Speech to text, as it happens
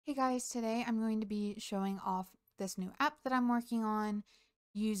Hey guys, today I'm going to be showing off this new app that I'm working on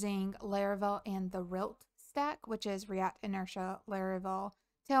using Laravel and the Rilt stack, which is React, Inertia, Laravel,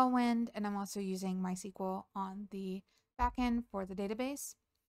 Tailwind, and I'm also using MySQL on the backend for the database,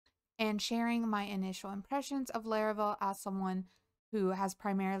 and sharing my initial impressions of Laravel as someone who has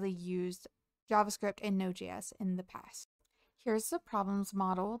primarily used JavaScript and Node.js in the past. Here's the problems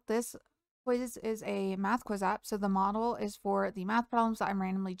model. This quiz is a math quiz app, so the model is for the math problems that I'm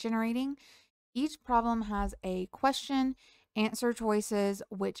randomly generating. Each problem has a question, answer choices,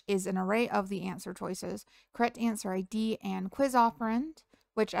 which is an array of the answer choices, correct answer ID, and quiz operand,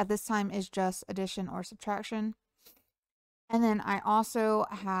 which at this time is just addition or subtraction. And then I also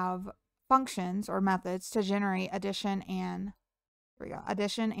have functions or methods to generate addition and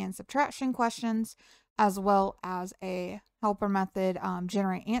subtraction questions, as well as a helper method,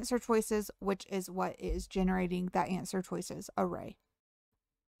 generate answer choices, which is what is generating that answer choices array.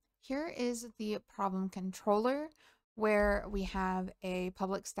 Here is the problem controller, where we have a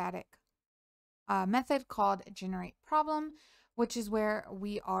public static method called generate problem, which is where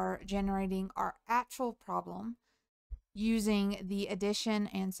we are generating our actual problem using the addition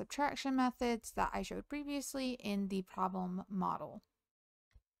and subtraction methods that I showed previously in the problem model.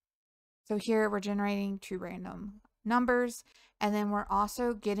 So here we're generating two random numbers, and then we're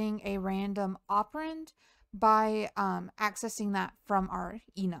also getting a random operand by accessing that from our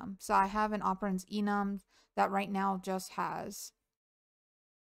enum. So I have an operands enum that right now this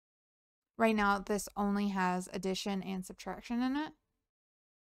only has addition and subtraction in it.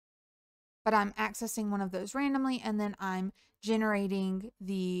 But I'm accessing one of those randomly, and then I'm generating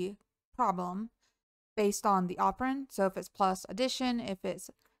the problem based on the operand. So if it's plus addition, if it's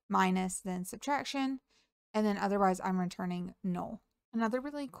minus, then subtraction, and then otherwise I'm returning null. Another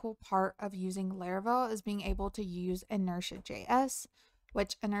really cool part of using Laravel is being able to use Inertia.js,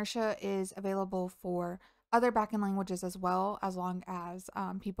 which Inertia is available for other backend languages as well, as long as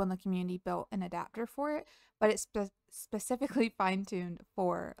people in the community built an adapter for it, but it's specifically fine-tuned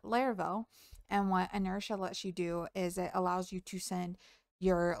for Laravel. And what Inertia lets you do is it allows you to send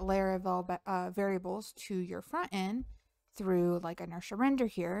your Laravel variables to your front end through like Inertia render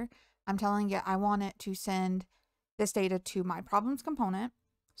here. I'm telling it I want it to send this data to my problems component.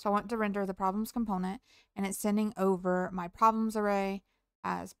 So I want to render the problems component, and it's sending over my problems array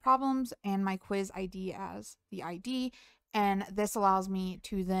as problems and my quiz ID as the ID. And this allows me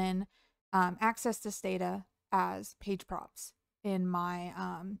to then access this data as page props in my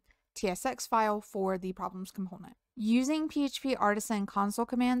TSX file for the problems component. Using PHP artisan console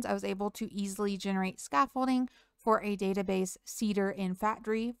commands, I was able to easily generate scaffolding for a database seeder in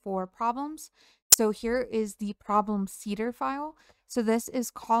Factory for problems. So here is the problem seeder file. So this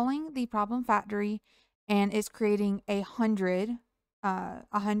is calling the problem factory and is creating 100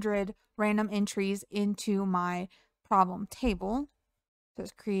 random entries into my problem table. So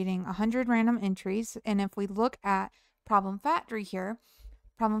it's creating 100 random entries. And if we look at problem factory here,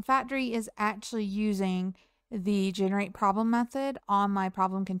 problem factory is actually using the generate problem method on my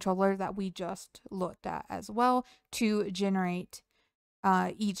problem controller that we just looked at as well to generate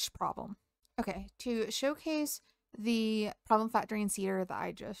each problem. Okay, to showcase the problem factory and seeder that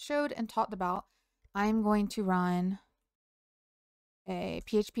I just showed and talked about, I'm going to run a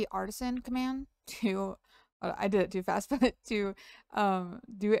PHP artisan command to, I did it too fast, but to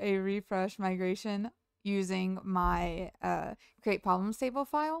do a refresh migration using my create problems table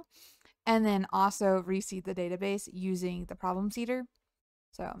file, and then also reseed the database using the problem seeder.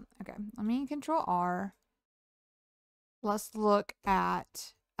 So, okay, let me Control R. Let's look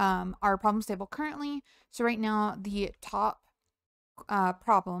at our problems table currently. So right now the top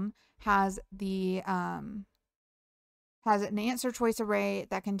problem has the has an answer choice array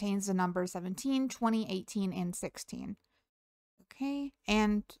that contains the numbers 17, 20, 18, and 16. Okay,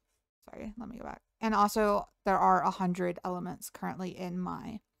 and sorry, let me go back. And also there are 100 elements currently in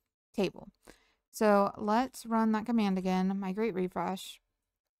my table. So let's run that command again, migrate refresh.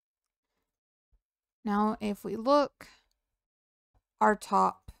 Now if we look, our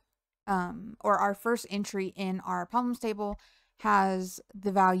top or our first entry in our problems table has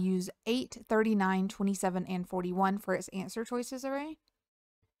the values 8, 39, 27, and 41 for its answer choices array.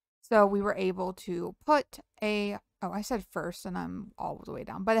 So we were able to put oh, I said first and I'm all the way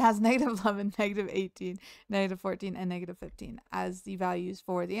down, but it has -11, -18, -14, and -15 as the values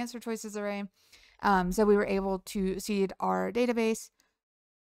for the answer choices array. So we were able to seed our database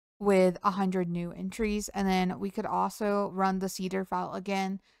with 100 new entries, and then we could also run the seeder file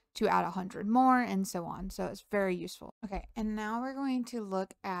again to add 100 more, and so on. So it's very useful. Okay, and now we're going to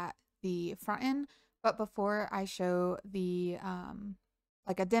look at the front end, but before I show the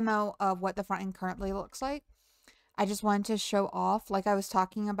like a demo of what the front end currently looks like. I just wanted to show off, like I was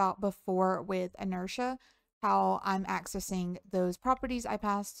talking about before with inertia, how I'm accessing those properties I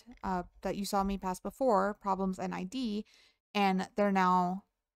passed, that you saw me pass before, problems and ID, and they're now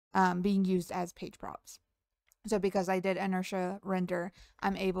being used as page props. So because I did inertia render,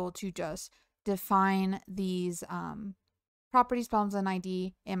 I'm able to just define these properties, problems, and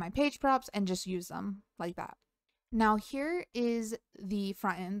ID in my page props and just use them like that. Now here is the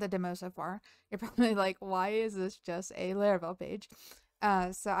front end, the demo so far. You're probably like, why is this just a Laravel page?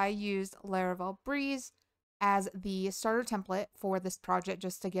 So I used Laravel Breeze as the starter template for this project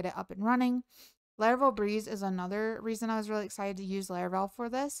just to get it up and running. Laravel Breeze is another reason I was really excited to use Laravel for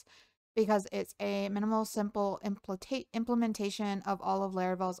this, because it's a minimal, simple implementation of all of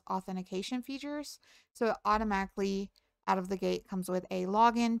Laravel's authentication features. So it automatically out of the gate comes with a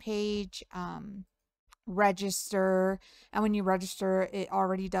login page, register, and when you register, it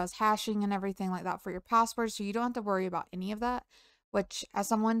already does hashing and everything like that for your password, so you don't have to worry about any of that, which as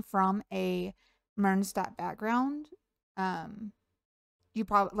someone from a MERN-stat background, you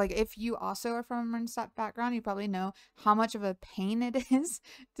probably, like, if you also are from a MERN-stat background, you probably know how much of a pain it is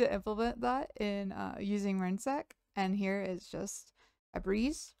to implement that in using MERN-sec, and here is just a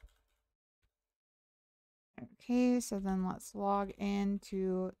breeze. Okay, so then let's log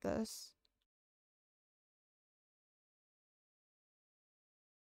into this.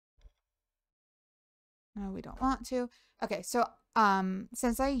 No, we don't want to. Okay, so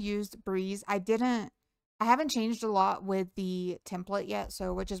since I used Breeze, I haven't changed a lot with the template yet,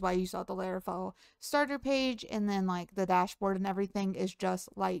 so which is why you saw the Laravel starter page, and then like the dashboard and everything is just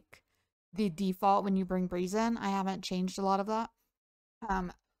like the default when you bring Breeze in. I haven't changed a lot of that.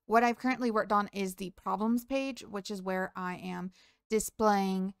 What I've currently worked on is the problems page, which is where I am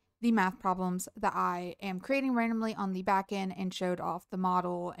displaying the math problems that I am creating randomly on the back end and showed off the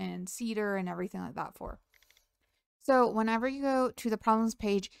model and Cedar and everything like that for. So whenever you go to the problems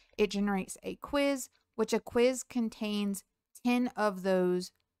page, it generates a quiz, which a quiz contains 10 of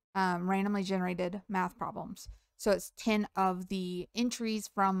those randomly generated math problems. So it's 10 of the entries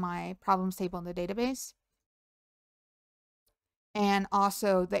from my problems table in the database, and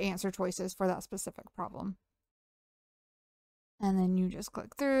also the answer choices for that specific problem. And then you just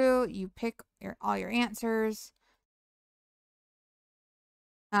click through, you pick all your answers.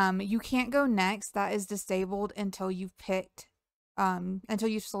 You can't go next. That is disabled until you've picked, until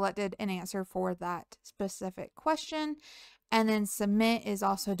you've selected an answer for that specific question. And then submit is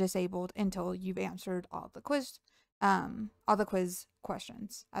also disabled until you've answered all the quiz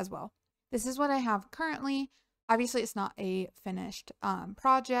questions as well. This is what I have currently. Obviously, it's not a finished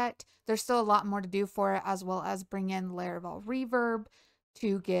project. There's still a lot more to do for it, as well as bring in Laravel Reverb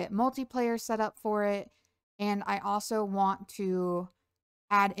to get multiplayer set up for it. And I also want to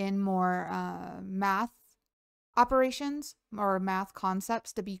add in more math operations or math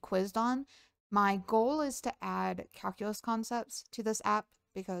concepts to be quizzed on. My goal is to add calculus concepts to this app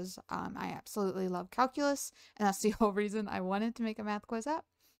because I absolutely love calculus, and that's the whole reason I wanted to make a math quiz app.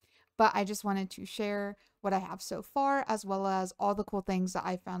 But I just wanted to share what I have so far, as well as all the cool things that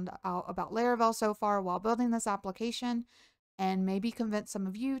I found out about Laravel so far while building this application, and maybe convince some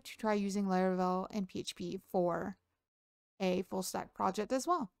of you to try using Laravel and PHP for a full stack project as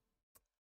well.